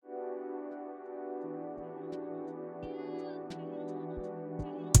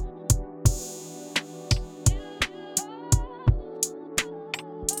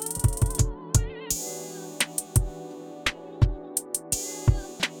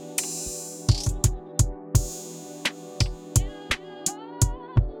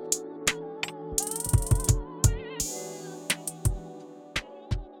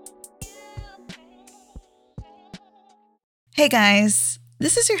Hey guys,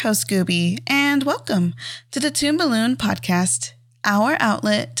 this is your host Gooby, and welcome to the Toon Balloon Podcast, our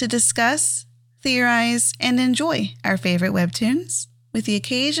outlet to discuss, theorize, and enjoy our favorite webtoons, with the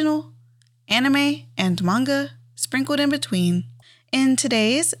occasional anime and manga sprinkled in between. In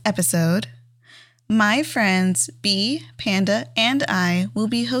today's episode, my friends B, Panda, and I will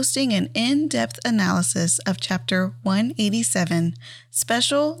be hosting an in-depth analysis of Chapter 187,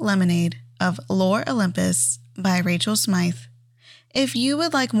 Special Lemonade of Lore Olympus by Rachel Smythe. If you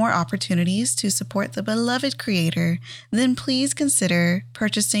would like more opportunities to support the beloved creator, then please consider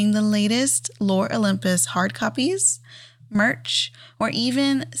purchasing the latest Lore Olympus hard copies, merch, or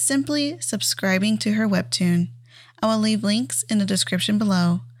even simply subscribing to her webtoon. I will leave links in the description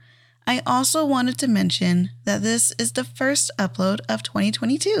below. I also wanted to mention that this is the first upload of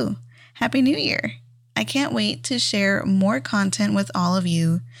 2022. Happy New Year! I can't wait to share more content with all of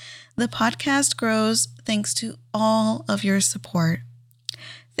you. The podcast grows thanks to all of your support.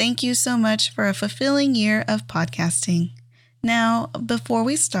 Thank you so much for a fulfilling year of podcasting. Now, before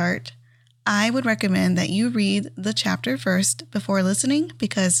we start, I would recommend that you read the chapter first before listening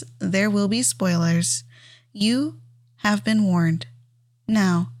because there will be spoilers. You have been warned.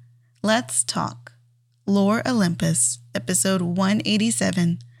 Now, let's talk. Lore Olympus, episode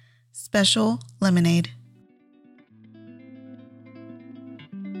 187, Special Lemonade.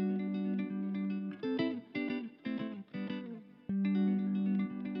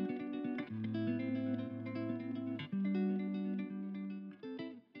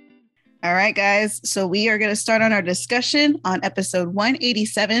 All right, guys. So we are going to start on our discussion on episode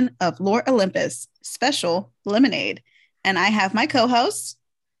 187 of Lore Olympus, Special Lemonade. And I have my co-hosts,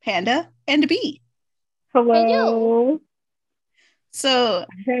 Panda and B. Hello. So,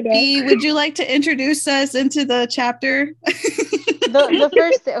 B, would you like to introduce us into the chapter? the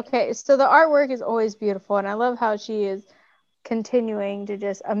first thing, okay, so the artwork is always beautiful, and I love how she is continuing to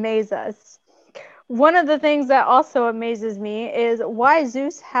just amaze us. One of the things that also amazes me is why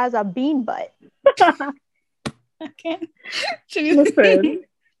Zeus has a bean butt. Okay. Listen,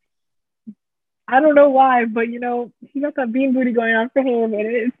 I don't know why, but he got that bean booty going on for him, and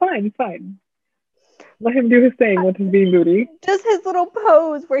it's fine. It's fine. Let him do his thing with his bean booty. Just his little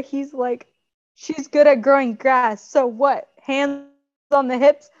pose where he's like, she's good at growing grass. So what? Hands on the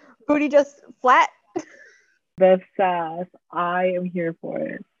hips, booty just flat. The sass. I am here for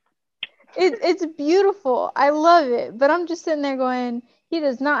it. It's beautiful. I love it. But I'm just sitting there going, he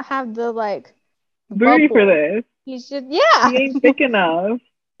does not have the booty bubble for this. He's just He ain't thick enough.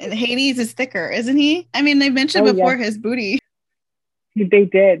 And Hades is thicker, isn't he? I mean, they mentioned before his booty. They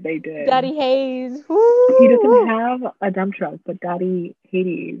did. Daddy Hayes. Woo! He doesn't have a dump truck, but Daddy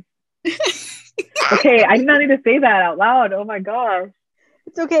Hades. Okay, I did not need to say that out loud. Oh my gosh.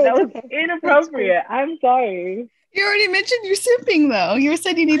 It's okay. That was inappropriate. I'm sorry. You already mentioned you're simping, though. You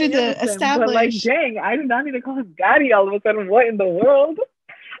said you needed to establish. But dang, I do not need to call him Daddy all of a sudden. What in the world?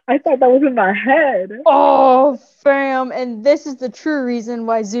 I thought that was in my head. Oh, fam. And this is the true reason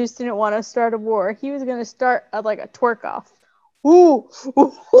why Zeus didn't want to start a war. He was going to start a twerk off. Ooh.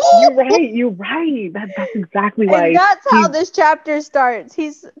 You're right. That's exactly why. And that's how this chapter starts.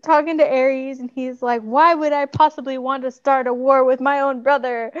 He's talking to Ares and he's like, why would I possibly want to start a war with my own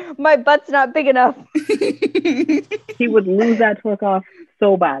brother? My butt's not big enough. He would lose that twerk off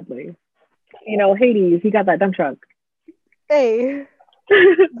so badly. Hades, he got that dump truck. Hey.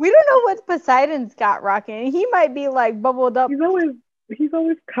 We don't know what Poseidon's got rocking. He might be bubbled up. He's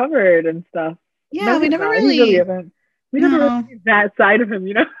always covered and stuff. Yeah, no, we never really see that side of him,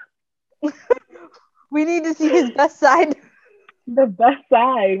 We need to see his best side. The best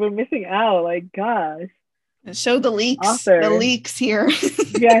side. We're missing out. Gosh. Show the leaks. Author. The leaks here.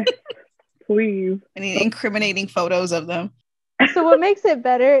 Yes, please. I need incriminating photos of them. So what makes it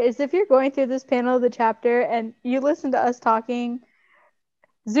better is if you're going through this panel of the chapter and you listen to us talking,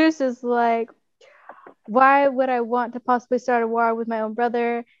 Zeus is like, why would I want to possibly start a war with my own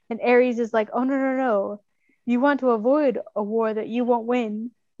brother? And Ares is like, oh, no. You want to avoid a war that you won't win.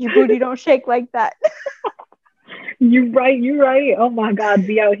 Your booty don't shake like that. You're right. Oh my God,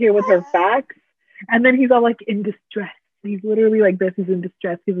 be out here with her facts. And then he's all in distress. He's literally like this. He's in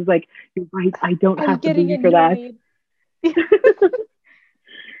distress. He was like, you're right. I don't have the booty for that.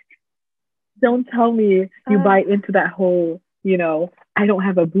 Don't tell me you bite into that whole, I don't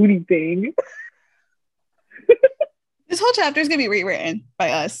have a booty thing. This whole chapter is going to be rewritten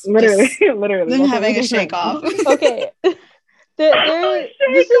by us. Literally. Them having a shake off. Okay.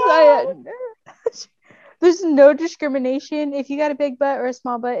 There's no discrimination. If you got a big butt or a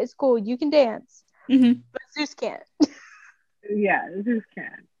small butt, it's cool. You can dance. Mm-hmm. But Zeus can't. Yeah, Zeus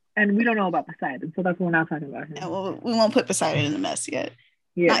can. And we don't know about Poseidon, so that's what we're not talking about him. Yeah, well, we won't put Poseidon in the mess yet.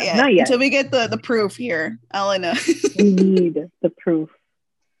 Yeah, not yet. Until we get the proof here, Elena. We need the proof.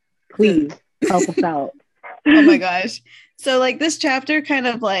 Please help us out. Oh my gosh. So like this chapter kind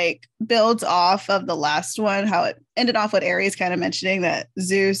of like builds off of the last one, how it ended off with Ares kind of mentioning that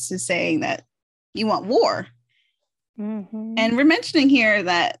Zeus is saying that you want war. Mm-hmm. And we're mentioning here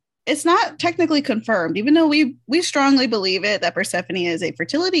that it's not technically confirmed, even though we strongly believe it, that Persephone is a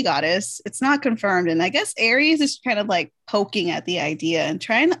fertility goddess. It's not confirmed. And I guess Ares is kind of like poking at the idea and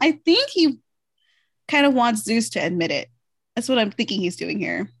trying, I think he kind of wants Zeus to admit it. That's what I'm thinking he's doing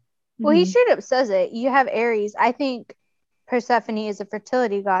here. Well, he straight up says it. You have Ares. I think Persephone is a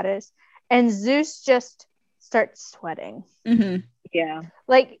fertility goddess, and Zeus just starts sweating. Mm-hmm. Yeah.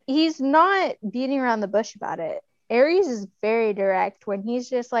 Like, he's not beating around the bush about it. Ares is very direct when he's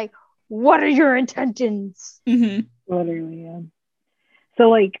just like, what are your intentions? Mm-hmm. Literally, yeah. So,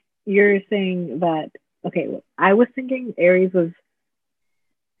 like, you're saying that, okay, I was thinking Ares was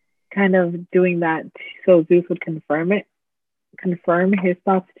kind of doing that so Zeus would confirm his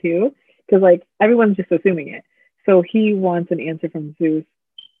thoughts too, because like everyone's just assuming it. So he wants an answer from Zeus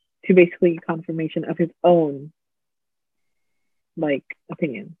to basically confirmation of his own like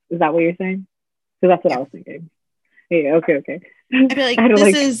opinion. Is that what you're saying? So that's what I was thinking. Yeah, okay. I feel like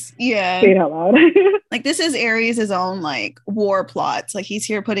this is say it out loud. Like this is Ares' own like war plots. Like he's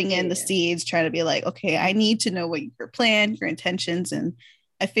here putting in the seeds, trying to be like, okay, I need to know what your plan, your intentions, and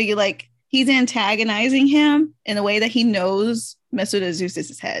I figure like he's antagonizing him in a way that he knows mess with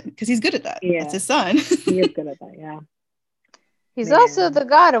Zeus's head because he's good at that. Yeah. That's his son. He is good at that, yeah. He's also the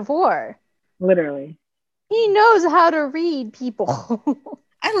god of war. Literally. He knows how to read people.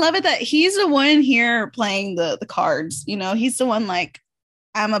 I love it that he's the one here playing the cards. You know, he's the one like,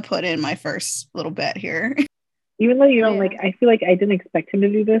 I'm going to put in my first little bet here. Even though you don't like, I feel like I didn't expect him to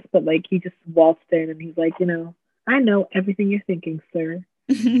do this, but like he just waltzed in and he's like, you know, I know everything you're thinking, sir.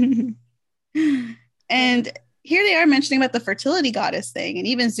 And here they are mentioning about the fertility goddess thing. And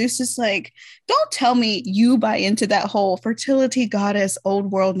even Zeus is like, don't tell me you buy into that whole fertility goddess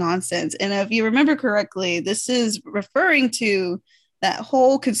old world nonsense. And if you remember correctly, this is referring to that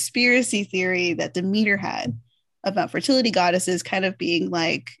whole conspiracy theory that Demeter had about fertility goddesses kind of being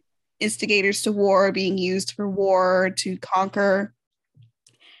like instigators to war, being used for war to conquer.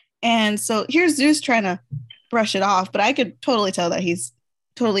 And so here's Zeus trying to brush it off, but I could totally tell that he's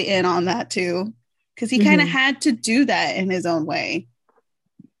totally in on that too, because he kind of had to do that in his own way.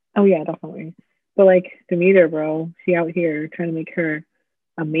 Oh yeah, definitely. But like Demeter, bro, she out here trying to make her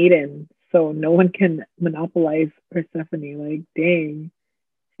a maiden so no one can monopolize Persephone. Like, dang,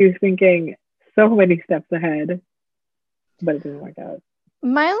 she was thinking so many steps ahead, but it didn't work out.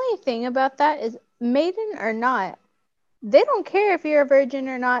 My only thing about that is, maiden or not, they don't care if you're a virgin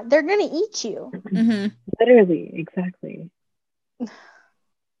or not. They're gonna eat you. Mm-hmm. Literally, exactly.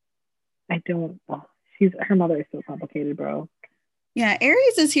 I don't. Oh, her mother is so complicated, bro. Yeah,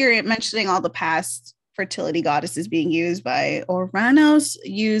 Ares is here mentioning all the past fertility goddesses being used by Ouranos,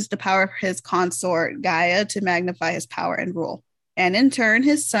 used the power of his consort Gaia to magnify his power and rule. And in turn,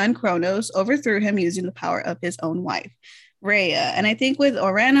 his son Kronos overthrew him using the power of his own wife, Rhea. And I think with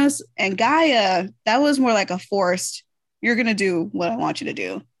Ouranos and Gaia, that was more like a forced, you're going to do what I want you to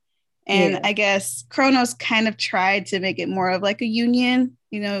do. And I guess Kronos kind of tried to make it more of like a union,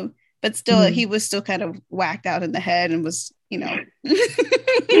 you know, but still he was still kind of whacked out in the head and was, you know.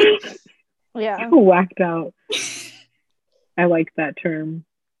 Yeah. Whacked out. I like that term.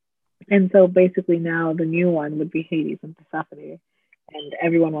 And so basically now the new one would be Hades and Persephone. And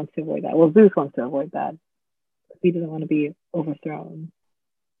everyone wants to avoid that. Well, Zeus wants to avoid that. He doesn't want to be overthrown.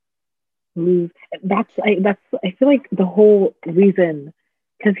 I feel like the whole reason,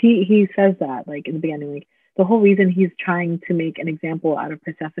 because he says that like in the beginning, like the whole reason he's trying to make an example out of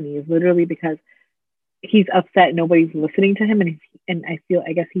Persephone is literally because he's upset nobody's listening to him, and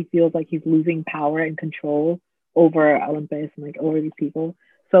I guess he feels like he's losing power and control over Olympus and like over these people.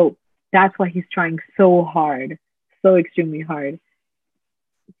 So that's why he's trying so hard, so extremely hard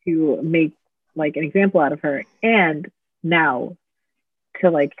to make like an example out of her, and now to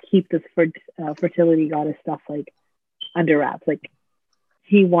like keep this fertility goddess stuff like under wraps. Like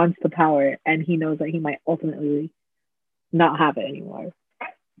he wants the power, and he knows that he might ultimately not have it anymore.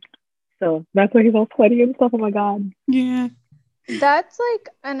 So that's why he's all sweaty and stuff. Oh my god. Yeah. That's like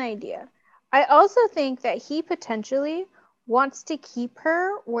an idea. I also think that he potentially wants to keep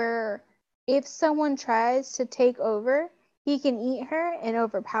her where if someone tries to take over, he can eat her and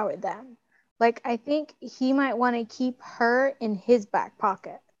overpower them. Like, I think he might want to keep her in his back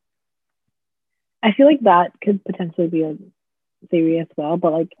pocket. I feel like that could potentially be a theory as well,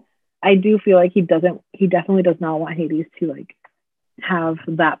 but like I do feel like he definitely does not want Hades to like have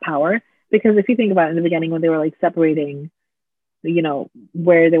that power, because if you think about it, in the beginning when they were like separating, you know,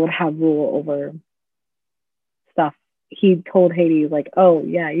 where they would have rule over stuff, he told Hades like, oh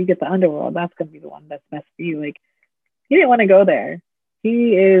yeah, you get the underworld, that's gonna be the one that's best for you. Like, he didn't want to go there.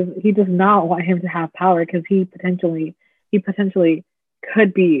 He does not want him to have power, because he potentially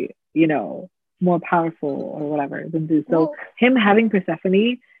could be, you know, more powerful or whatever than Zeus. So him having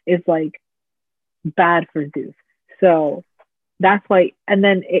Persephone is like bad for Zeus. So that's why. And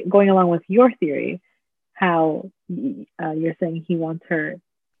then going along with your theory, how you're saying he wants her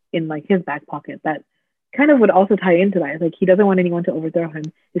in like his back pocket, that kind of would also tie into that. Like, he doesn't want anyone to overthrow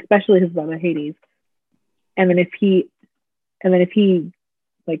him, especially his brother Hades. And then if he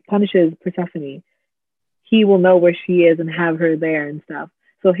like punishes Persephone, he will know where she is and have her there and stuff.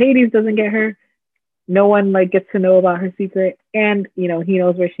 So Hades doesn't get her. No one like gets to know about her secret, and you know, he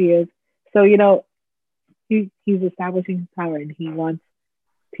knows where she is. So, you know, he's establishing his power, and he wants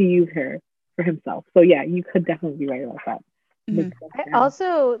to use her for himself. So yeah, you could definitely be right about that. I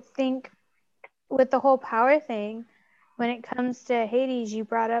also think with the whole power thing, when it comes to Hades, you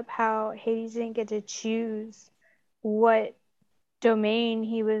brought up how Hades didn't get to choose what domain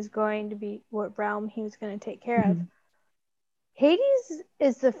he was going to be, what realm he was going to take care of. Hades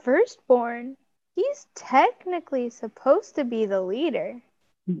is the firstborn. He's technically supposed to be the leader.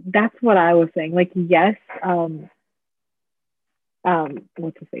 That's what I was saying. Like, yes,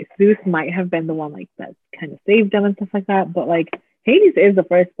 what's his face? Zeus might have been the one like that kind of saved them and stuff like that, but like Hades is the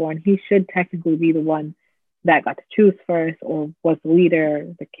firstborn. He should technically be the one that got to choose first, or was the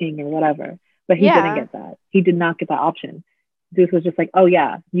leader, the king, or whatever. But he didn't get that. He did not get that option. Zeus was just like, oh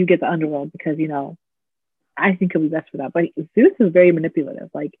yeah, you get the underworld because, you know, I think it'll be best for that. But Zeus is very manipulative.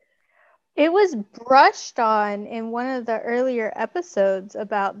 Like, it was brushed on in one of the earlier episodes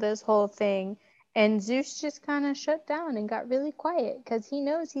about this whole thing, and Zeus just kind of shut down and got really quiet because he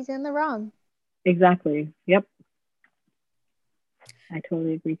knows he's in the wrong. Exactly. Yep. I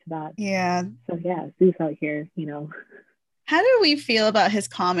totally agree to that. Yeah. So yeah, Zeus out here, you know. How do we feel about his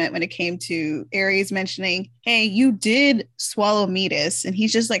comment when it came to Ares mentioning, hey, you did swallow Metis? And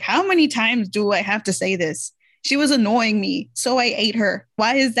he's just like, how many times do I have to say this? She was annoying me, so I ate her.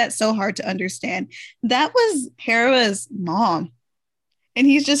 Why is that so hard to understand? That was Hera's mom. And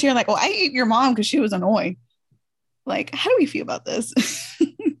he's just here like, oh, I ate your mom because she was annoying. Like, how do we feel about this?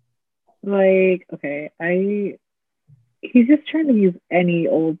 Like, okay, he's just trying to use any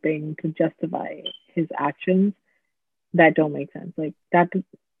old thing to justify his actions that don't make sense. Like, that,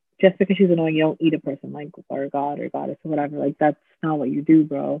 just because she's annoying, you don't eat a person, like, or a god or goddess or whatever. Like, that's not what you do,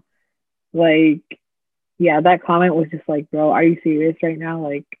 bro. Like, yeah, that comment was just like, bro, are you serious right now?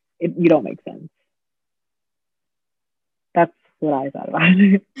 Like, you don't make sense. That's what I thought about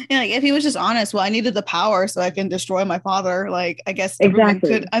it. Yeah, like, if he was just honest, well, I needed the power so I can destroy my father. Like, I guess everyone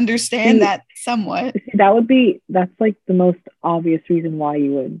could understand that somewhat. That's like the most obvious reason why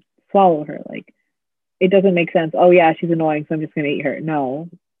you would swallow her. Like, it doesn't make sense. Oh yeah, she's annoying, so I'm just gonna eat her. No,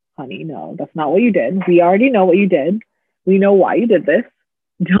 honey, no, that's not what you did. We already know what you did. We know why you did this.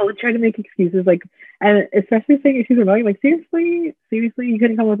 Don't try to make excuses. Like, and especially saying she's annoying. Like, seriously, you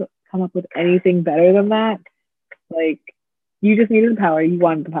couldn't come up with anything better than that. Like, you just needed the power. You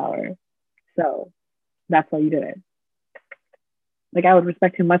wanted the power, so that's why you did it. Like, I would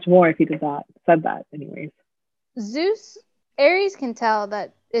respect him much more if he said that. Anyways, Ares can tell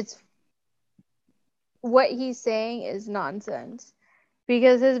that it's what he's saying is nonsense,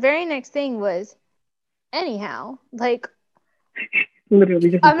 because his very next thing was, anyhow, like,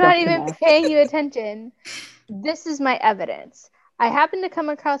 literally just, I'm not even paying you attention. This is my evidence. I happened to come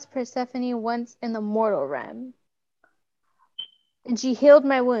across Persephone once in the mortal realm, and she healed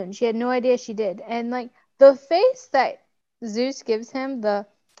my wound. She had no idea she did. And like, the face that Zeus gives him,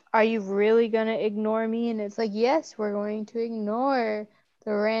 are you really gonna ignore me? And it's like, yes, we're going to ignore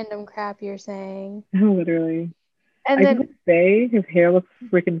the random crap you're saying. Literally. And I then just say his hair looks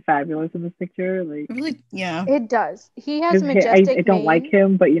freaking fabulous in this picture. Like, really, yeah, it does. He has majestic. I don't like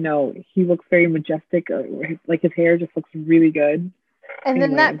him, but you know, he looks very majestic. Like, his hair just looks really good. And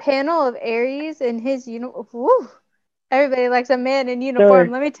then that panel of Ares in his uniform. Everybody likes a man in uniform.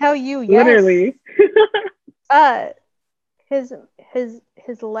 Sure. Let me tell you, yes. Literally.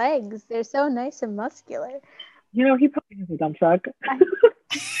 His legs, they're so nice and muscular. You know, he probably has a dump truck.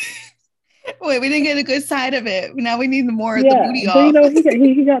 Wait, we didn't get a good side of it. Now we need more of the booty off. But you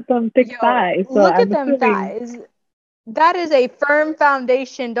know, he got some thick thighs. So look at them thighs. That is a firm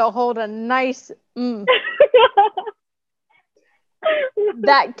foundation to hold a nice.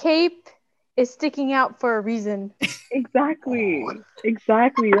 That cape is sticking out for a reason. Exactly.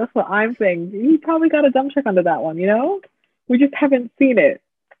 That's what I'm saying. He probably got a dump check under that one, you know? We just haven't seen it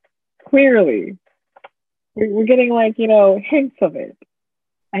clearly. We're getting like, you know, hints of it.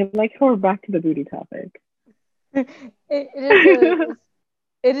 I like how we're back to the booty topic. It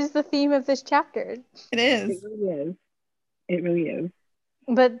is the theme of this chapter. It is. It really is.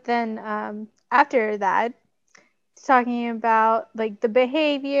 But then after that, it's talking about like the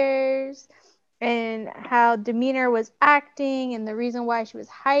behaviors and how Demeter was acting and the reason why she was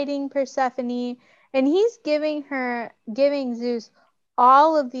hiding Persephone. And he's giving Zeus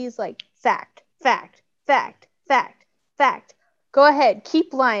all of these like fact. Go ahead,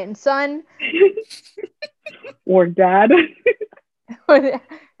 keep lying, son. Or dad. Right?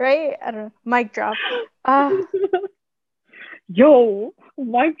 I don't know. Mic drop. Yo,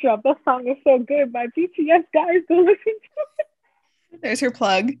 mic drop. That song is so good by BTS, guys. Go listen to it. There's her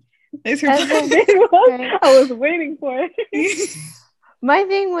plug. I was waiting for it. My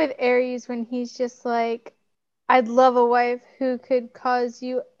thing with Ares when he's just like, I'd love a wife who could cause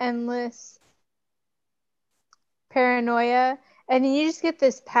you endless paranoia. And then you just get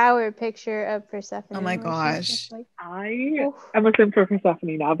this power picture of Persephone. Oh my gosh. Like, I'm a sim for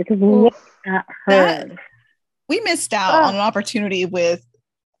Persephone now because look at her. We missed out on an opportunity with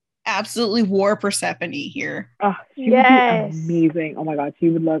absolutely war Persephone here. She would be amazing. Oh my god, she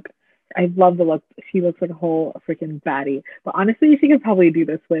would look. I love the look. She looks like a whole freaking baddie. But honestly, she could probably do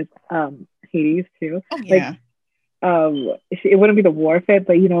this with Hades too. Oh yeah. It wouldn't be the war fit,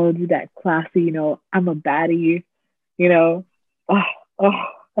 but you know, do that classy. You know, I'm a baddie. You know, I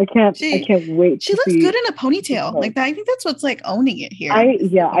can't wait. She looks good in a ponytail like that. I think that's what's like owning it here. I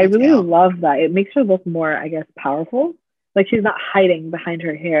really love that. It makes her look more, I guess, powerful. Like she's not hiding behind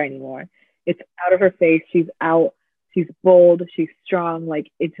her hair anymore. It's out of her face. She's out. She's bold. She's strong.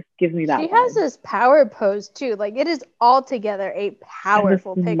 Like it just gives me that. She has this power pose too. Like it is altogether a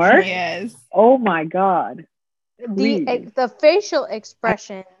powerful picture. Yes. Oh my god. The facial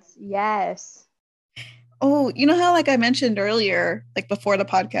expressions. Yes. Oh, you know how like I mentioned earlier, like before the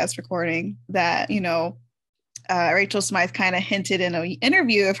podcast recording, that, you know, Rachel Smythe kind of hinted in an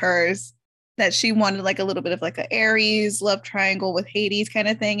interview of hers that she wanted like a little bit of like an Ares love triangle with Hades kind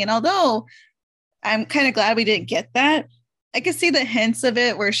of thing. And although I'm kind of glad we didn't get that, I could see the hints of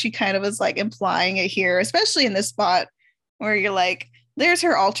it where she kind of was like implying it here, especially in this spot where you're like, there's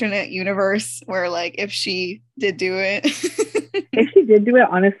her alternate universe where like if she did do it. If she did do it,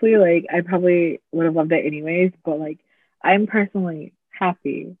 honestly, like I probably would have loved it anyways. But like I'm personally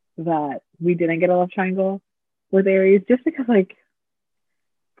happy that we didn't get a love triangle with Ares, just because like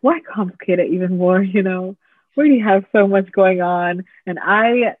why complicate it even more, you know? We already have so much going on. And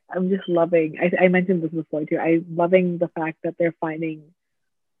I'm just loving, I mentioned this before too, I'm loving the fact that they're finding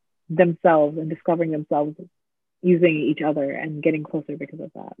themselves and discovering themselves using each other and getting closer because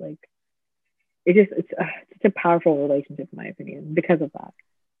of that. Like it's a powerful relationship in my opinion because of that.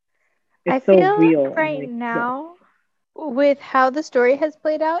 It's so real. Like right now, with how the story has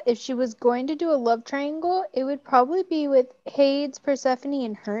played out, if she was going to do a love triangle, it would probably be with Hades, Persephone,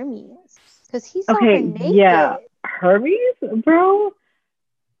 and Hermes. Because he's all naked. Yeah. Hermes, bro.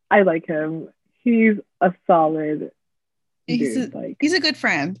 I like him. He's a solid dude. He's a good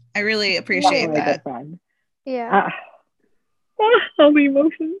friend. I really appreciate that. Good friend. Yeah. All the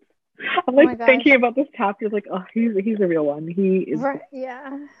emotions. I'm like thinking about this chapter, like, oh, he's a real one. He is. Right,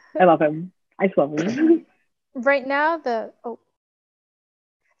 yeah. I love him. I just love him. Right now, the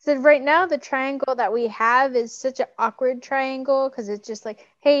triangle that we have is such an awkward triangle because it's just like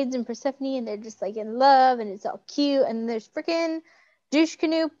Hades and Persephone, and they're just like in love, and it's all cute. And there's freaking douche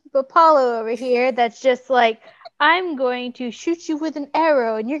canoe Apollo over here that's just like, I'm going to shoot you with an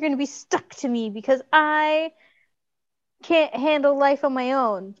arrow, and you're going to be stuck to me because I can't handle life on my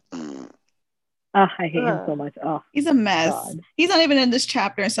own. I hate him so much. Oh, he's a mess. God. He's not even in this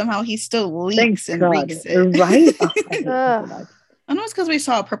chapter, and somehow he still leaks and reeks it. Right? Oh, I hate him so much. I know it's because we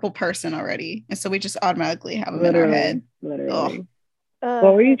saw a purple person already, and so we just automatically have him in our head. Literally.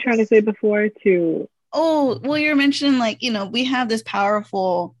 What were you trying to say before too? Oh, well, you're mentioning like, you know, we have this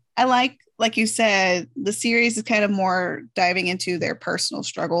powerful, I like you said, the series is kind of more diving into their personal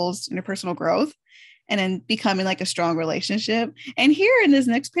struggles and their personal growth and then becoming like a strong relationship. And here in this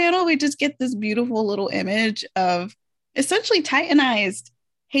next panel, we just get this beautiful little image of essentially titanized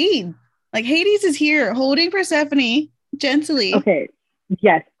Hades. Like Hades is here holding Persephone gently. Okay.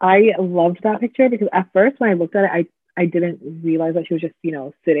 Yes, I loved that picture because at first when I looked at it, I didn't realize that she was just, you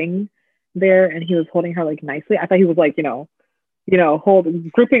know, sitting there and he was holding her like nicely. I thought he was like,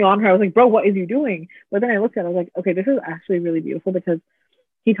 gripping on her. I was like, bro, what is you doing? But then I looked at it, I was like, okay, this is actually really beautiful because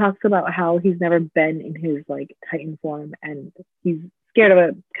he talks about how he's never been in his like Titan form, and he's scared of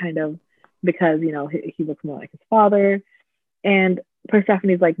it, kind of, because you know he looks more like his father. And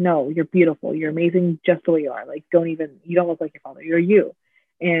Persephone's like, no, you're beautiful, you're amazing just the way you are. Like, you don't look like your father, you're you.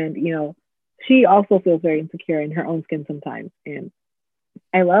 And you know, she also feels very insecure in her own skin sometimes. And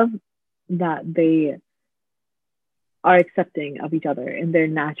I love that they are accepting of each other in their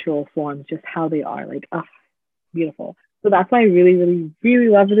natural forms, just how they are. Like, oh, beautiful. So that's why I really, really, really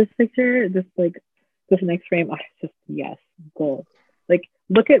love this picture. Just like this next frame, oh, it's just yes, gold. Like,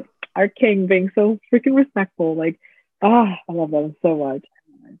 look at our king being so freaking respectful. Like, I love them so much.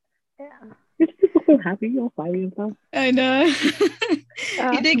 Yeah. You're just so happy, all fighting and stuff. I know.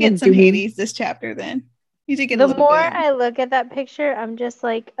 You did get some Hades this chapter then. You did get a little more bit. I look at that picture, I'm just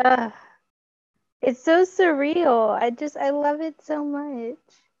like, it's so surreal. I love it so much.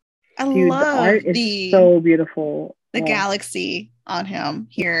 Dude, love the art is so beautiful. The galaxy on him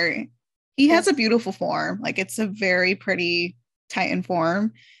here. He has a beautiful form. Like, it's a very pretty Titan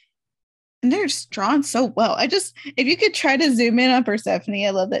form. And they're just drawn so well. If you could try to zoom in on Persephone,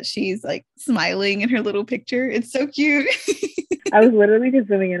 I love that she's like smiling in her little picture. It's so cute. I was literally just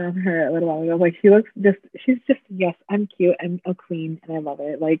zooming in on her a little while ago. Like, she's just, yes, I'm cute. I'm a queen and I love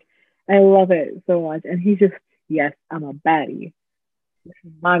it. Like, I love it so much. And he's just, yes, I'm a baddie. This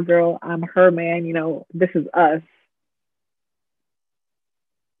is my girl. I'm her man. You know, this is us.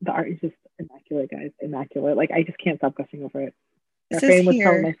 The art is just immaculate, guys. Immaculate. Like, I just can't stop gushing over it. That frame was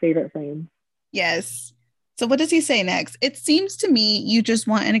probably my favorite frame. Yes. So what does he say next? It seems to me you just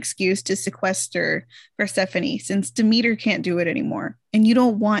want an excuse to sequester Persephone, since Demeter can't do it anymore. And you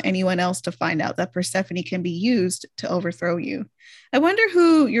don't want anyone else to find out that Persephone can be used to overthrow you. I wonder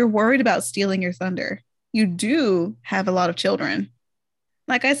who you're worried about stealing your thunder. You do have a lot of children.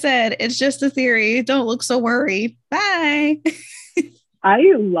 Like I said, it's just a theory. Don't look so worried. Bye.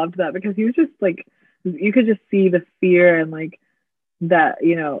 I loved that because he was just like, you could just see the fear and like that,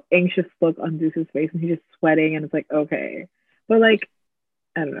 you know, anxious look on Zeus's face, and he's just sweating, and it's like, okay. But like,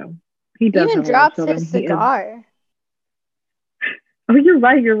 I don't know. He does even have drops a lot of his cigar. Oh, you're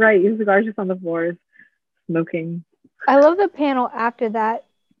right. His cigar's just on the floor, smoking. I love the panel after that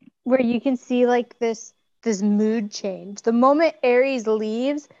where you can see like this mood change. The moment Ares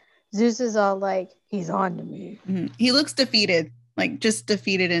leaves, Zeus is all like, he's on to me. Mm-hmm. He looks defeated, like just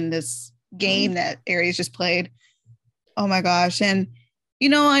defeated in this game that Ares just played. Oh my gosh. And, you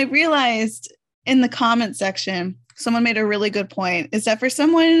know, I realized in the comment section, someone made a really good point, is that for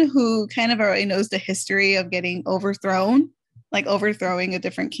someone who kind of already knows the history of getting overthrown, like overthrowing a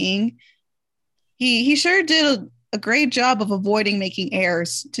different king, he sure did a great job of avoiding making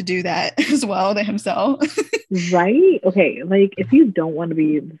heirs to do that as well to himself. Right? Okay, like if you don't want to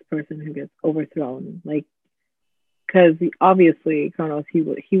be this person who gets overthrown, like, because obviously Kronos, he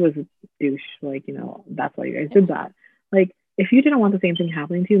was a douche, like, you know, that's why you guys did that. Like, if you didn't want the same thing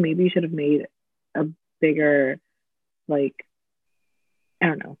happening to you, maybe you should have made a bigger, like, I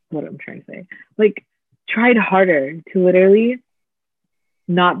don't know what I'm trying to say. Like, tried harder to literally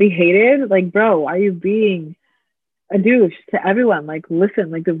not be hated. Like, bro, are you being a douche to everyone? Like, listen,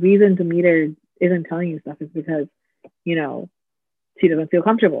 like the reason Demeter isn't telling you stuff is because, you know, she doesn't feel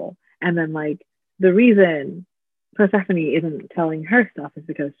comfortable. And then like the reason Persephone isn't telling her stuff is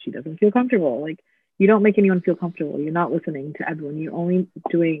because she doesn't feel comfortable. Like, you don't make anyone feel comfortable. You're not listening to everyone. You're only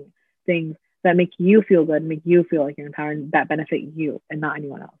doing things that make you feel good, make you feel like you're empowered, that benefit you and not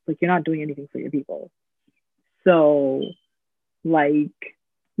anyone else. Like, you're not doing anything for your people. So, like,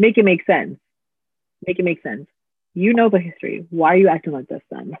 make it make sense. Make it make sense. You know the history. Why are you acting like this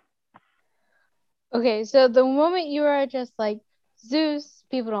then? Okay, so the moment you are just like, Zeus,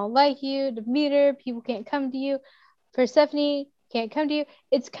 people don't like you, Demeter, people can't come to you, Persephone can't come to you,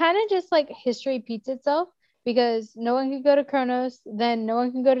 it's kind of just like history repeats itself, because no one can go to Kronos, then no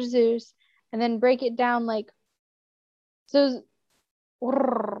one can go to Zeus, and then break it down like, so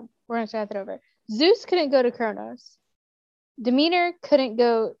we're gonna start that over. Zeus couldn't go to Kronos. Demeter couldn't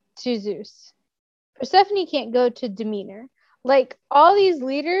go to Zeus. Persephone can't go to Demeter. Like, all these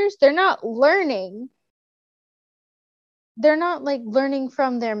leaders, they're not learning. They're not like learning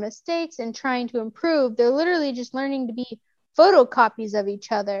from their mistakes and trying to improve. They're literally just learning to be photocopies of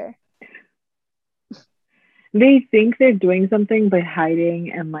each other. They think they're doing something by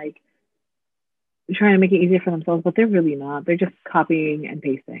hiding and like trying to make it easier for themselves, but they're really not. They're just copying and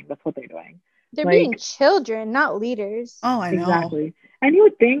pasting. That's what they're doing. They're like, being children, not leaders. Oh, I know. Exactly. And you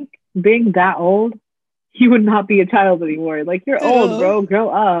would think being that old, you would not be a child anymore. Like, you're old, bro. Grow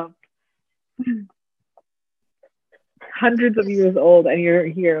up. Hundreds of years old, and you're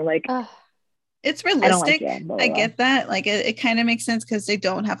here. Like, it's I don't like realistic. it. I get that. Like it kind of makes sense because they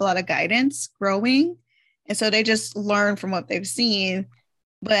don't have a lot of guidance growing. And so they just learn from what they've seen.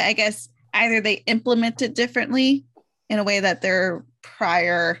 But I guess either they implement it differently in a way that their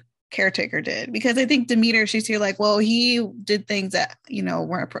prior caretaker did. Because I think Demeter, she's here like, well, he did things that, you know,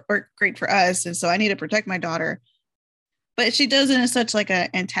 weren't great for us. And so I need to protect my daughter. But she does it in such like an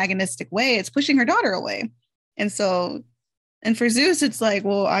antagonistic way. It's pushing her daughter away. And so, and for Zeus, it's like,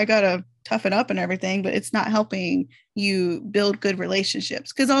 well, I got to toughen up and everything, but it's not helping you build good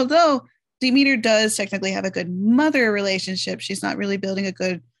relationships. Because although Demeter does technically have a good mother relationship, she's not really building a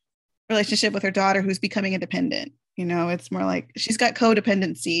good relationship with her daughter who's becoming independent. You know, it's more like she's got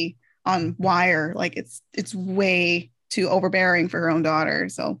codependency on Wire. Like it's way too overbearing for her own daughter.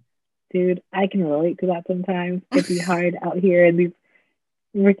 So, dude, I can relate to that sometimes. It'd be hard out here in these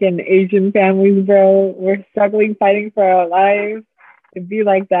freaking Asian families, bro. We're struggling, fighting for our lives. It'd be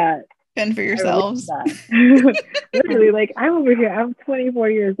like that. Fend for yourselves. Literally, like, I'm over here. I'm 24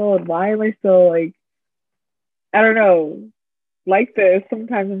 years old. Why am I still like, I don't know, like this?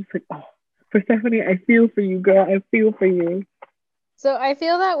 Sometimes I'm just like, oh, Persephone, I feel for you, girl. I feel for you. So I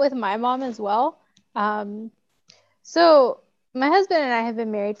feel that with my mom as well. So my husband and I have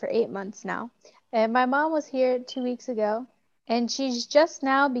been married for 8 months now, and my mom was here 2 weeks ago, and she's just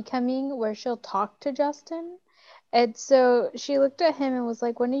now becoming where she'll talk to Justin. And so she looked at him and was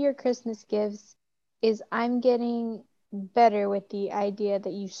like, one of your Christmas gifts is I'm getting better with the idea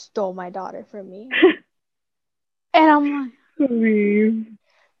that you stole my daughter from me. And I'm like, please.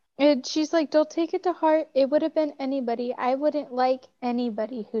 And she's like, don't take it to heart. It would have been anybody. I wouldn't like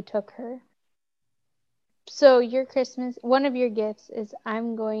anybody who took her. So your Christmas, one of your gifts is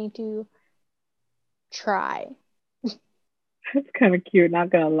I'm going to try. That's kind of cute, not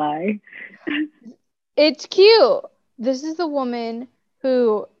gonna lie. It's cute. This is the woman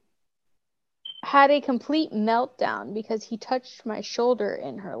who had a complete meltdown because he touched my shoulder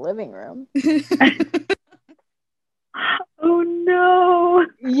in her living room. Oh no.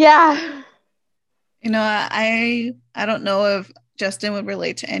 Yeah. You know, I don't know if Justin would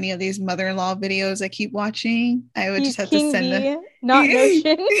relate to any of these mother-in-law videos I keep watching. I would just have to send them. Not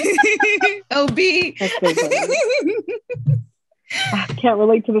Notion. OB. That's so funny. I can't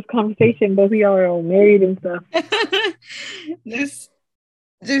relate to this conversation. Both of y'all are all married and stuff.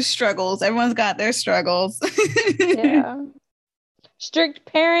 There's struggles. Everyone's got their struggles. Yeah. Strict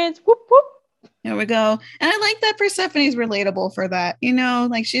parents. Whoop whoop. There we go. And I like that Persephone's relatable for that. You know,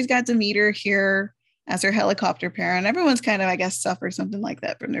 like she's got Demeter here as her helicopter parent. Everyone's kind of, I guess, suffered something like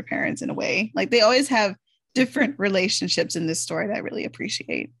that from their parents in a way. Like they always have different relationships in this story that I really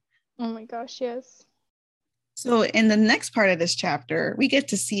appreciate. Oh my gosh, yes. So in the next part of this chapter, we get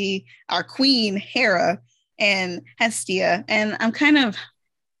to see our queen, Hera, and Hestia. And I'm kind of,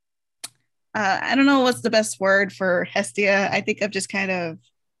 I don't know what's the best word for Hestia. I think I'm just kind of,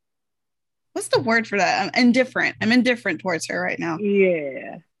 what's the word for that? I'm indifferent. I'm indifferent towards her right now.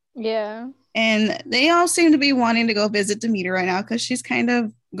 Yeah. Yeah. And they all seem to be wanting to go visit Demeter right now because she's kind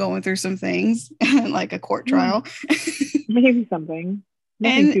of going through some things, like a court trial. Maybe something.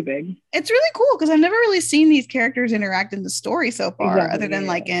 Nothing too big. It's really cool because I've never really seen these characters interact in the story so far, other than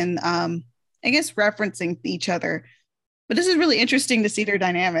like in, I guess, referencing each other. But this is really interesting to see their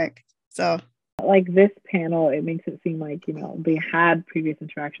dynamic. So, like this panel, it makes it seem like, you know, they had previous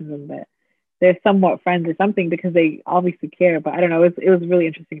interactions and that they're somewhat friends or something because they obviously care. But I don't know. It was really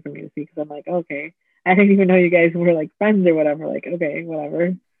interesting for me to see because I'm like, okay, I didn't even know you guys were like friends or whatever. Like, okay,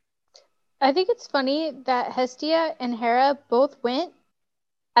 whatever. I think it's funny that Hestia and Hera both went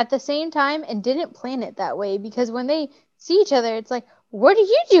at the same time and didn't plan it that way, because when they see each other, it's like, what are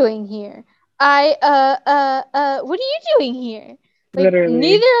you doing here? What are you doing here? Like, literally.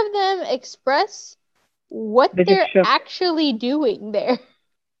 Neither of them express what they're actually doing there.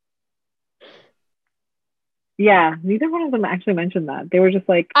 Yeah, neither one of them actually mentioned that. They were just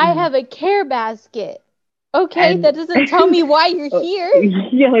like, I have a care basket. Okay, that doesn't tell me why you're here.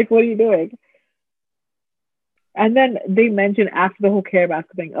 Yeah, like, what are you doing? And then they mentioned after the whole care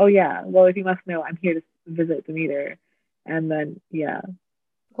basket thing, oh yeah, well, if you must know, I'm here to visit Demeter. And then, yeah.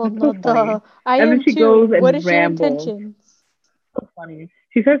 Well, no, duh. And then she goes and what is rambles. Your intentions? So funny.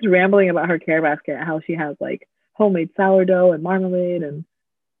 She starts rambling about her care basket, how she has like homemade sourdough and marmalade and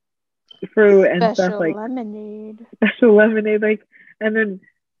fruit and stuff like lemonade. Special lemonade, like. And then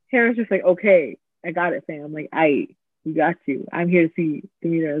Hera's just like, okay, I got it, fam. Like, we got you. I'm here to see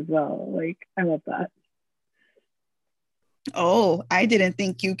Demeter as well. Like, I love that. Oh, I didn't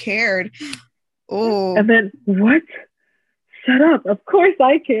think you cared. Oh. And then, what? Shut up. Of course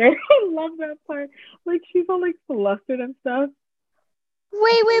I care. I love that part. Like, she's all like flustered and stuff. Wait,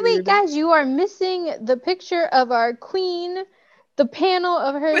 wait, guys! You are missing the picture of our queen. The panel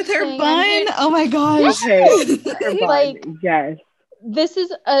of her with her saying, bun. Oh my gosh! Okay, her bun. Like, yes. This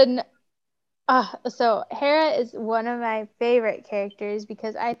is an. So Hera is one of my favorite characters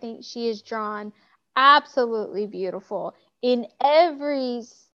because I think she is drawn absolutely beautiful. In every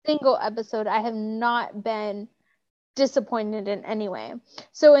single episode, I have not been disappointed in any way.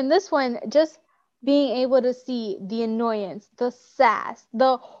 So in this one, just being able to see the annoyance, the sass,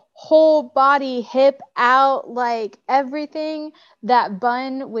 the whole body hip out, like everything, that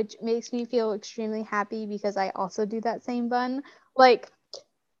bun, which makes me feel extremely happy because I also do that same bun. Like,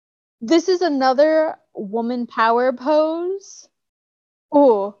 this is another woman power pose.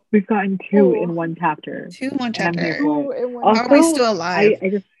 Oh, we've gotten two in one chapter. 2 in 1 chapter. Also, are we still alive? I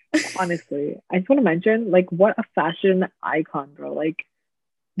just honestly, I just want to mention, like, what a fashion icon, bro. Like,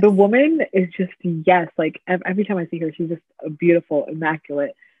 the woman is just, yes, like every time I see her, she's just beautiful,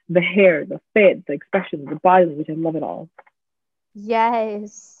 immaculate. The hair, the fit, the expression, the body language, I love it all.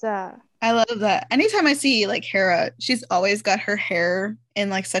 Yes. I love that. Anytime I see like Hera, she's always got her hair in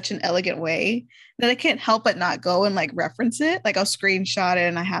like such an elegant way that I can't help but not go and like reference it. Like I'll screenshot it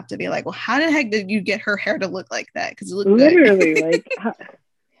and I have to be like, well, how the heck did you get her hair to look like that? Because it looked literally good. Like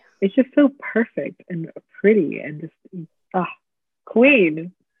it's just so perfect and pretty and just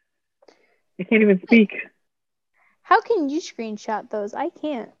queen. I can't even speak. How can you screenshot those? I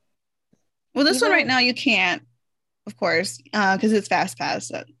can't. Well, this one right now you can't, of course, because it's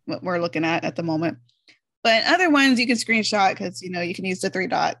FastPass, what we're looking at the moment. But other ones you can screenshot because, you know, you can use the 3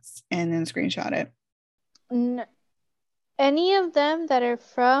 dots and then screenshot it. Any of them that are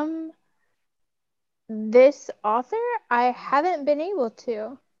from this author, I haven't been able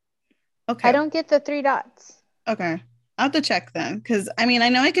to. Okay. I don't get the 3 dots. Okay. I'll have to check then because, I mean, I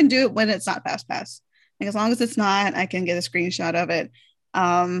know I can do it when it's not FastPass. Like, as long as it's not, I can get a screenshot of it.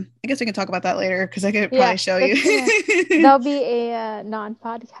 I guess we can talk about that later because I could probably show you. There'll be a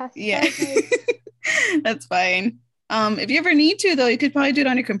non-podcast. Yeah. That's fine. If you ever need to, though, you could probably do it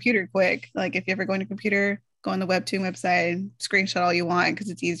on your computer quick. Like if you ever go on your computer, go on the Webtoon website, screenshot all you want because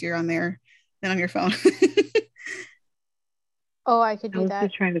it's easier on there than on your phone. Oh, I could do that. I was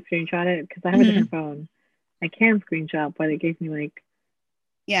just trying to screenshot it because I have a different phone. I can screenshot, but it gave me like...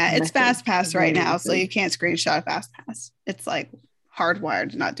 Yeah, it's FastPass right now, so you can't screenshot FastPass. It's like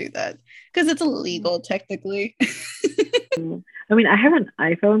hardwired to not do that because it's illegal technically. I mean, I have an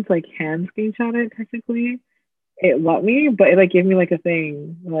iPhone, so I can screenshot it technically. It let me, but it like gave me like a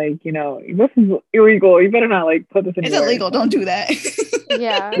thing, like, you know, this is illegal. You better not like put this in. It's illegal. Don't do that.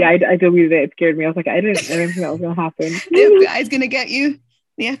 Yeah. Yeah, I deleted it. It scared me. I was like, I didn't think that was gonna happen. The FBI's gonna get you.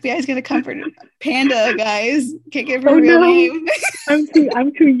 The FBI is gonna come for Panda, guys. Can't give her a real name.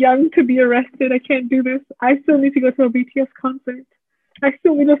 I'm too young to be arrested. I can't do this. I still need to go to a BTS concert. I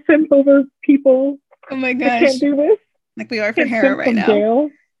still need to send over people. Oh my gosh. I can't do this. Like we are for Hera right now.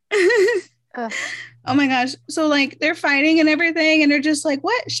 Oh my gosh. So like they're fighting and everything and they're just like,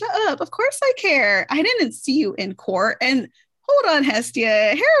 what? Shut up. Of course I care. I didn't see you in court. And hold on,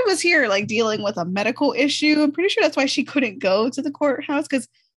 Hestia. Hera was here like dealing with a medical issue. I'm pretty sure that's why she couldn't go to the courthouse because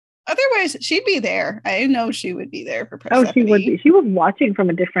otherwise she'd be there. I know she would be there for Persephone. Oh, she would be. She was watching from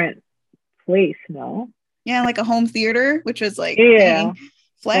a different place, no? Yeah, like a home theater, which was like, yeah,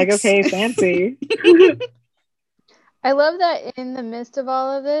 flex. Like, okay, fancy. I love that in the midst of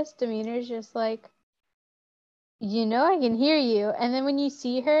all of this, Demeter's just like, you know, I can hear you. And then when you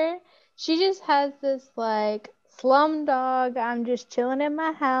see her, she just has this like slumdog, I'm just chilling in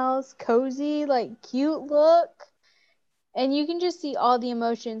my house, cozy, like cute look. And you can just see all the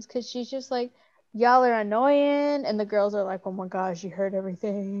emotions because she's just like, y'all are annoying. And the girls are like, oh my gosh, you heard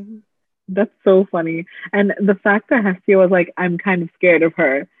everything. That's so funny. And the fact that Hestia was like, I'm kind of scared of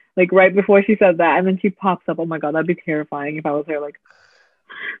her. Like right before she said that, and then she pops up. Oh my god, that'd be terrifying if I was her. Like,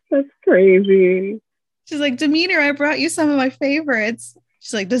 that's crazy. She's like, Demeter, I brought you some of my favorites.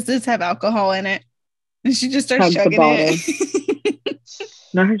 She's like, does this have alcohol in it? And she just starts chugging it.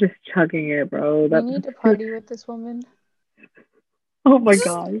 Not her just chugging it, bro. We need to party with this woman. Oh my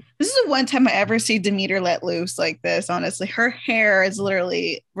god. This is the one time I ever see Demeter let loose like this, honestly. Her hair is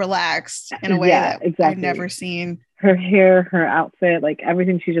literally relaxed in a way that I've never seen. Her hair, her outfit, like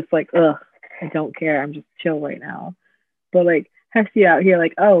everything, she's just like, ugh, I don't care. I'm just chill right now. But like Hestia out here,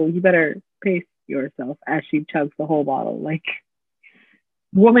 like, oh, you better pace yourself as she chugs the whole bottle. Like,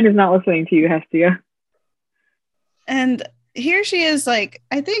 woman is not listening to you, Hestia. And here she is, like,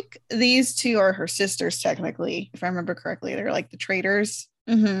 I think these two are her sisters, technically, if I remember correctly. They're like the traitors.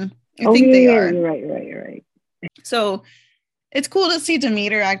 I think they are. You're right. So it's cool to see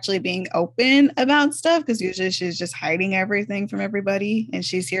Demeter actually being open about stuff, because usually she's just hiding everything from everybody. And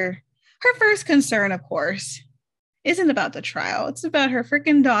she's here. Her first concern, of course, isn't about the trial. It's about her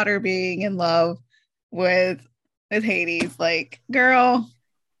freaking daughter being in love with Hades. Like, girl,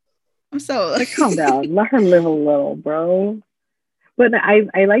 I'm so like, calm down. Let her live a little, bro. But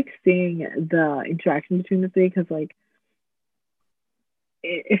I like seeing the interaction between the three, because like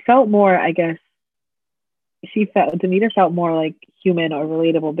it felt more, I guess, Demeter felt more like human or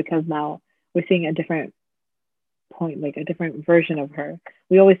relatable, because now we're seeing a different point, like a different version of her.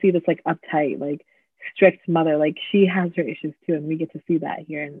 We always see this like uptight, like strict mother, like she has her issues too, and we get to see that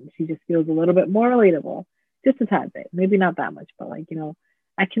here, and she just feels a little bit more relatable, just a tad bit, maybe not that much, but like,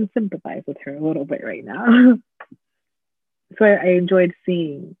 I can sympathize with her a little bit right now. So I enjoyed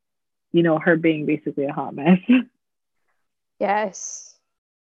seeing, her being basically a hot mess. Yes.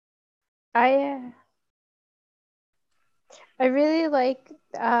 I really like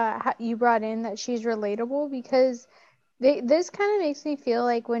how you brought in that she's relatable, because this kind of makes me feel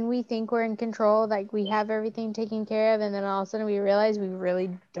like when we think we're in control, like we have everything taken care of, and then all of a sudden we realize we really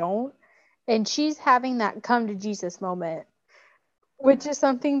don't. And she's having that come to Jesus moment, which is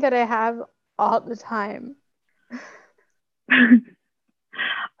something that I have all the time.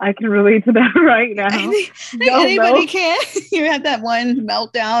 I can relate to that right now. I think anybody can. You had that one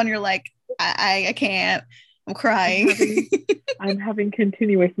meltdown. You're like, I can't. I'm crying. I'm having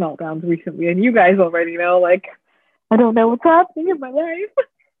continuous meltdowns recently, and you guys already know, like, I don't know what's happening in my life.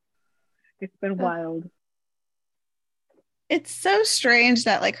 It's been wild. It's so strange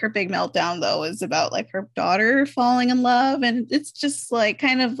that like her big meltdown though is about like her daughter falling in love, and it's just like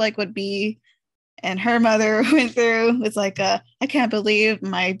kind of like what Bea and her mother went through. It's like I can't believe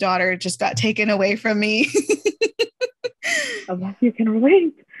my daughter just got taken away from me. Unless you can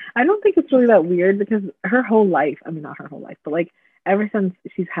relate. I don't think it's really that weird, because her whole life, I mean, not her whole life, but like ever since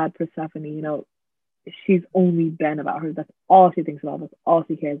she's had Persephone, she's only been about her. That's all she thinks about. That's all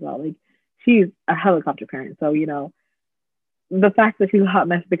she cares about. Like, she's a helicopter parent. So, the fact that she's a hot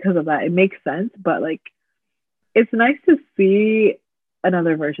mess because of that, it makes sense. But like, it's nice to see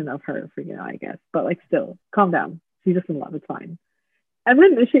another version of her for, I guess. But like, still, calm down. She's just in love. It's fine. And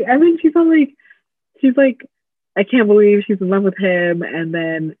then she's all like, I can't believe she's in love with him. And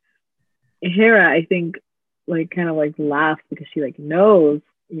then Hera, I think, like, kind of like laughs because she like knows,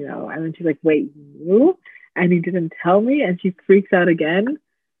 and then she's like, wait, you? And he didn't tell me, and she freaks out again.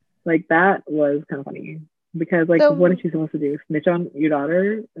 Like, that was kind of funny, because like, what is she supposed to do? Snitch on your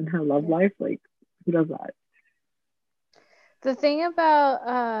daughter and her love life? Like, who does that? The thing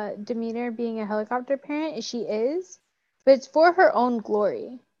about Demeter being a helicopter parent is she is, but it's for her own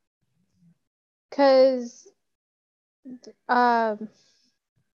glory. Because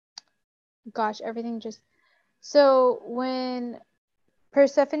everything just... So when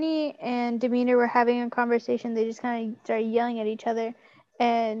Persephone and Demeter were having a conversation, they just kind of started yelling at each other,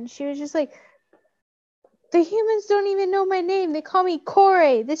 and she was just like, the humans don't even know my name. They call me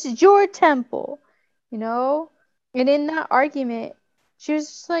Kore. This is your temple, And in that argument, she was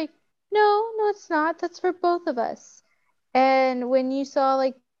just like, no, it's not. That's for both of us. And when you saw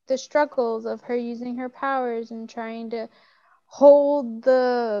like the struggles of her using her powers and trying to hold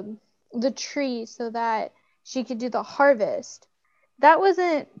the tree so that she could do the harvest, that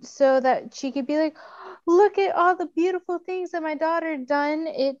wasn't so that she could be like, look at all the beautiful things that my daughter done.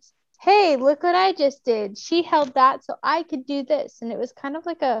 It's, hey, look what I just did. She held that so I could do this. And it was kind of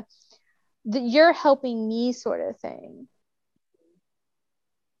like you're helping me sort of thing.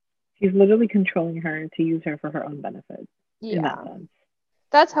 He's literally controlling her to use her for her own benefit. Yeah. In that sense.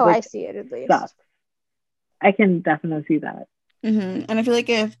 That's how I see it, at least. Sucks. I can definitely see that. Mm-hmm. And I feel like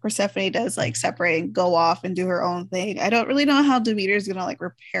if Persephone does like separate and go off and do her own thing, I don't really know how Demeter is gonna like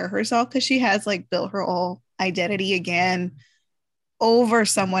repair herself, because she has like built her whole identity again over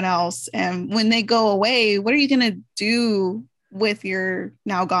someone else. And when they go away, what are you gonna do with your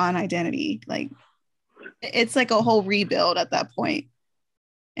now gone identity? Like, it's like a whole rebuild at that point.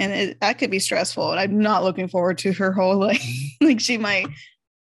 And that could be stressful. And I'm not looking forward to her whole like she might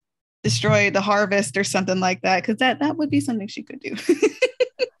destroy the harvest or something like that, because that would be something she could do.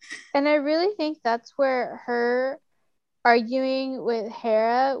 And I really think that's where her arguing with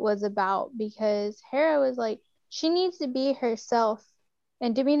Hera was about, because Hera was like, she needs to be herself,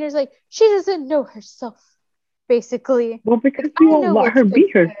 and Demeter's like, she doesn't know herself, basically. Well, because you won't let her be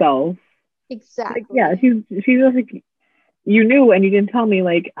herself. Exactly. Like, yeah, she's like, you knew and you didn't tell me.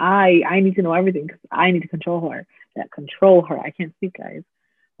 Like, I need to know everything because I need to control her. I can't speak, guys.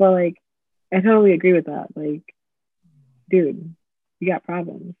 But like, I totally agree with that. Like, dude, you got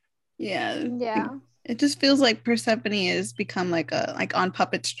problems. Yeah. It just feels like Persephone has become like on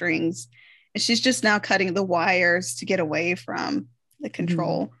puppet strings, and she's just now cutting the wires to get away from the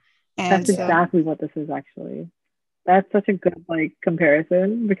control. Mm-hmm. And that's exactly what this is actually. That's such a good like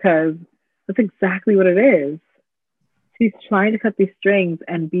comparison because that's exactly what it is. She's trying to cut these strings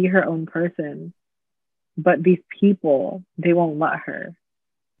and be her own person, but these people, they won't let her.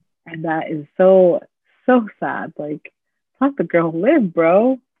 And that is so sad. Like, let the girl live,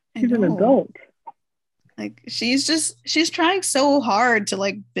 bro. She's an adult. Like she's trying so hard to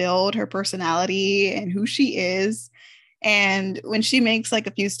like build her personality and who she is. And when she makes like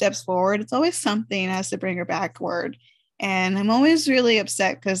a few steps forward, it's always something that has to bring her backward. And I'm always really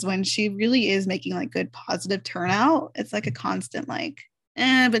upset because when she really is making like good positive turnout, it's like a constant like,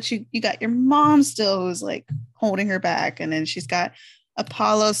 but you got your mom still who's like holding her back. And then she's got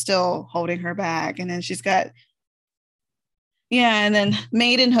Apollo still holding her back. And then she's got, and then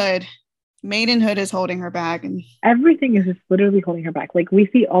Maidenhood is holding her back. And everything is just literally holding her back. Like we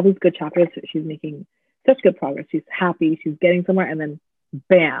see all these good chapters. She's making such good progress. She's happy. She's getting somewhere. And then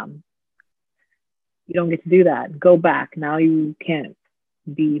bam, you don't get to do that. Go back. Now you can't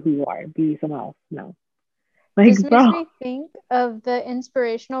be who you are. Be someone else. No. Like, this makes me think of the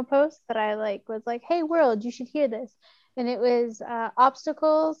inspirational post that I was like, hey world, you should hear this. And it was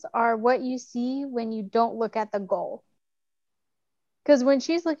obstacles are what you see when you don't look at the goal. Because when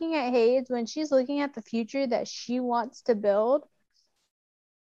she's looking at Hades, when she's looking at the future that she wants to build,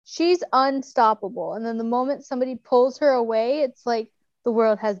 she's unstoppable. And then the moment somebody pulls her away, it's like the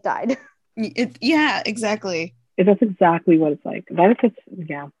world has died. Yeah, exactly. That's exactly what it's like. That is just,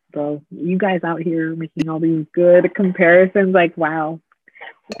 yeah, bro. You guys out here making all these good comparisons. Like, wow.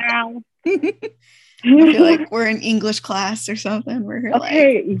 I feel like we're in English class or something. We're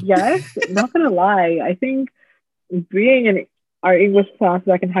okay, yes. Not gonna lie. I think being in our English class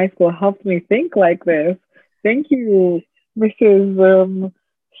back in high school helped me think like this. Thank you, Mrs.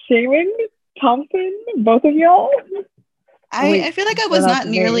 Shaman Thompson, both of y'all. I feel like I was not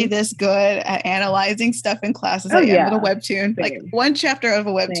nearly this good at analyzing stuff in classes as I am with a webtoon. Same. Like one chapter of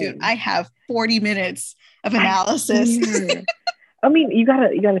a webtoon, Same. I have 40 minutes of analysis. I mean, you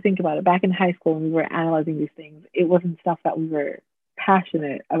gotta think about it. Back in high school when we were analyzing these things, it wasn't stuff that we were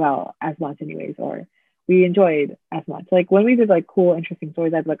passionate about as much anyways, or we enjoyed as much. Like when we did like cool, interesting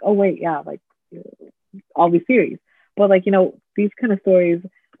stories, I'd be like, oh wait, yeah, like all these series. But like, these kind of stories,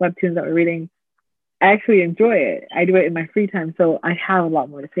 webtoons that we're reading, I actually enjoy it. I do it in my free time, so I have a lot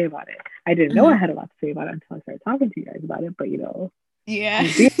more to say about it. I didn't know I had a lot to say about it until I started talking to you guys about it, but yeah.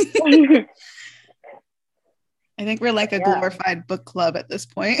 I think we're like a glorified book club at this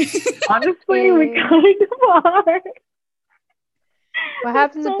point. Honestly, we kind of are. What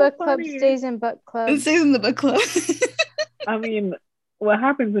happens in book club stays in book club. It stays in the book club. I mean, what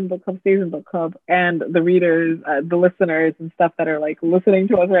happens in book club stays in book club, and the readers, the listeners and stuff that are like listening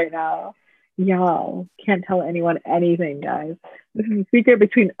to us right now, y'all can't tell anyone anything, guys. This is a secret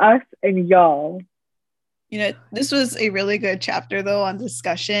between us and y'all. This was a really good chapter though on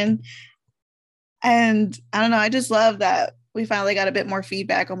discussion. And I don't know, I just love that we finally got a bit more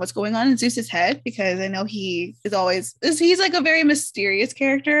feedback on what's going on in Zeus's head, because I know he's like a very mysterious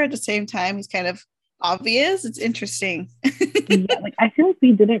character. At the same time, he's kind of obvious. It's interesting. Yeah, like I feel like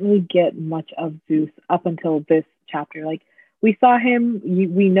we didn't really get much of Zeus up until this chapter. Like we saw him,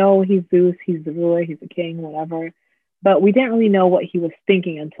 we know he's Zeus, he's the ruler, he's the king, whatever. But we didn't really know what he was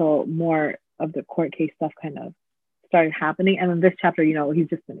thinking until more of the court case stuff kind of started happening. And in this chapter, he's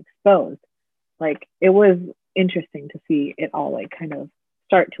just been exposed. Like it was interesting to see it all like kind of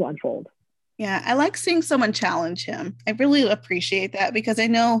start to unfold. Yeah, I like seeing someone challenge him. I really appreciate that, because I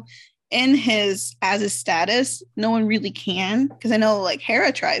know in his status, no one really can, because I know like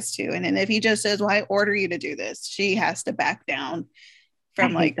Hera tries to, and then if he just says, well, I order you to do this, she has to back down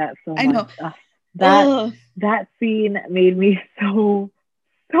from I hate that so I much. Know that scene made me so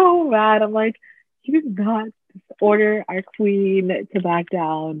mad. I'm like, you did not order our queen to back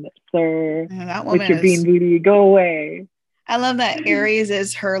down, sir. That woman with your bean booty, go away. I love that Ares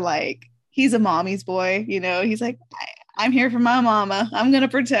is her like, he's a mommy's boy, he's like, I'm here for my mama, I'm gonna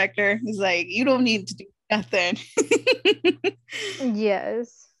protect her. He's like, you don't need to do nothing.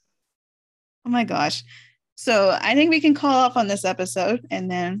 Yes. Oh my gosh. So I think we can call off on this episode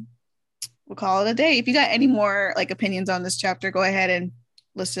and then we'll call it a day. If you got any more like opinions on this chapter, go ahead and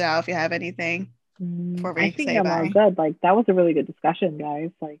list it out if you have anything. I think I'm all good. Like that was a really good discussion, guys.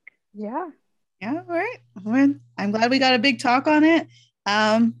 Like yeah, all right. I'm glad we got a big talk on it.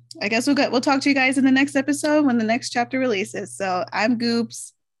 I guess we'll talk to you guys in the next episode when the next chapter releases. So I'm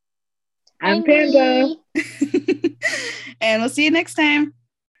Goops. I'm Panda. And we'll see you next time.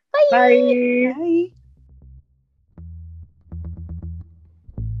 Bye. Bye. Bye.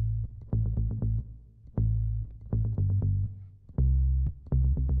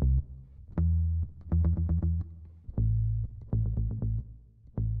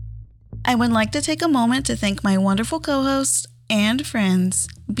 I would like to take a moment to thank my wonderful co-hosts and friends,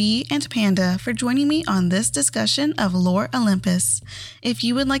 Bee and Panda, for joining me on this discussion of Lore Olympus. If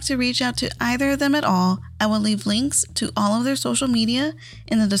you would like to reach out to either of them at all, I will leave links to all of their social media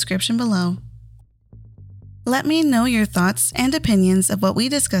in the description below. Let me know your thoughts and opinions of what we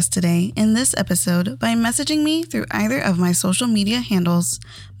discussed today in this episode by messaging me through either of my social media handles.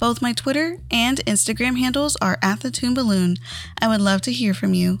 Both my Twitter and Instagram handles are @TheToonBalloon. I would love to hear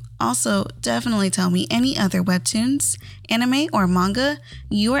from you. Also, definitely tell me any other webtoons, anime, or manga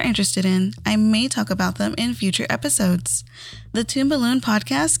you are interested in. I may talk about them in future episodes. The Toon Balloon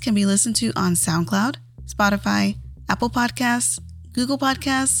podcast can be listened to on SoundCloud, Spotify, Apple Podcasts, Google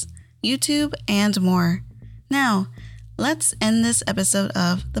Podcasts, YouTube, and more. Now, let's end this episode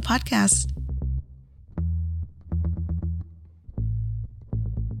of the podcast.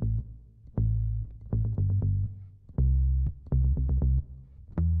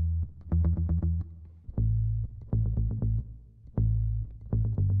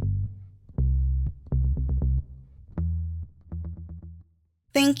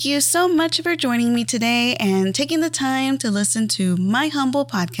 Thank you so much for joining me today and taking the time to listen to my humble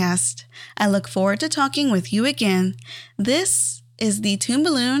podcast. I look forward to talking with you again. This is the Toon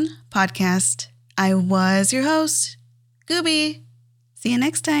Balloon podcast. I was your host, Gooby. See you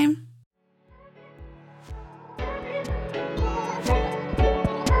next time.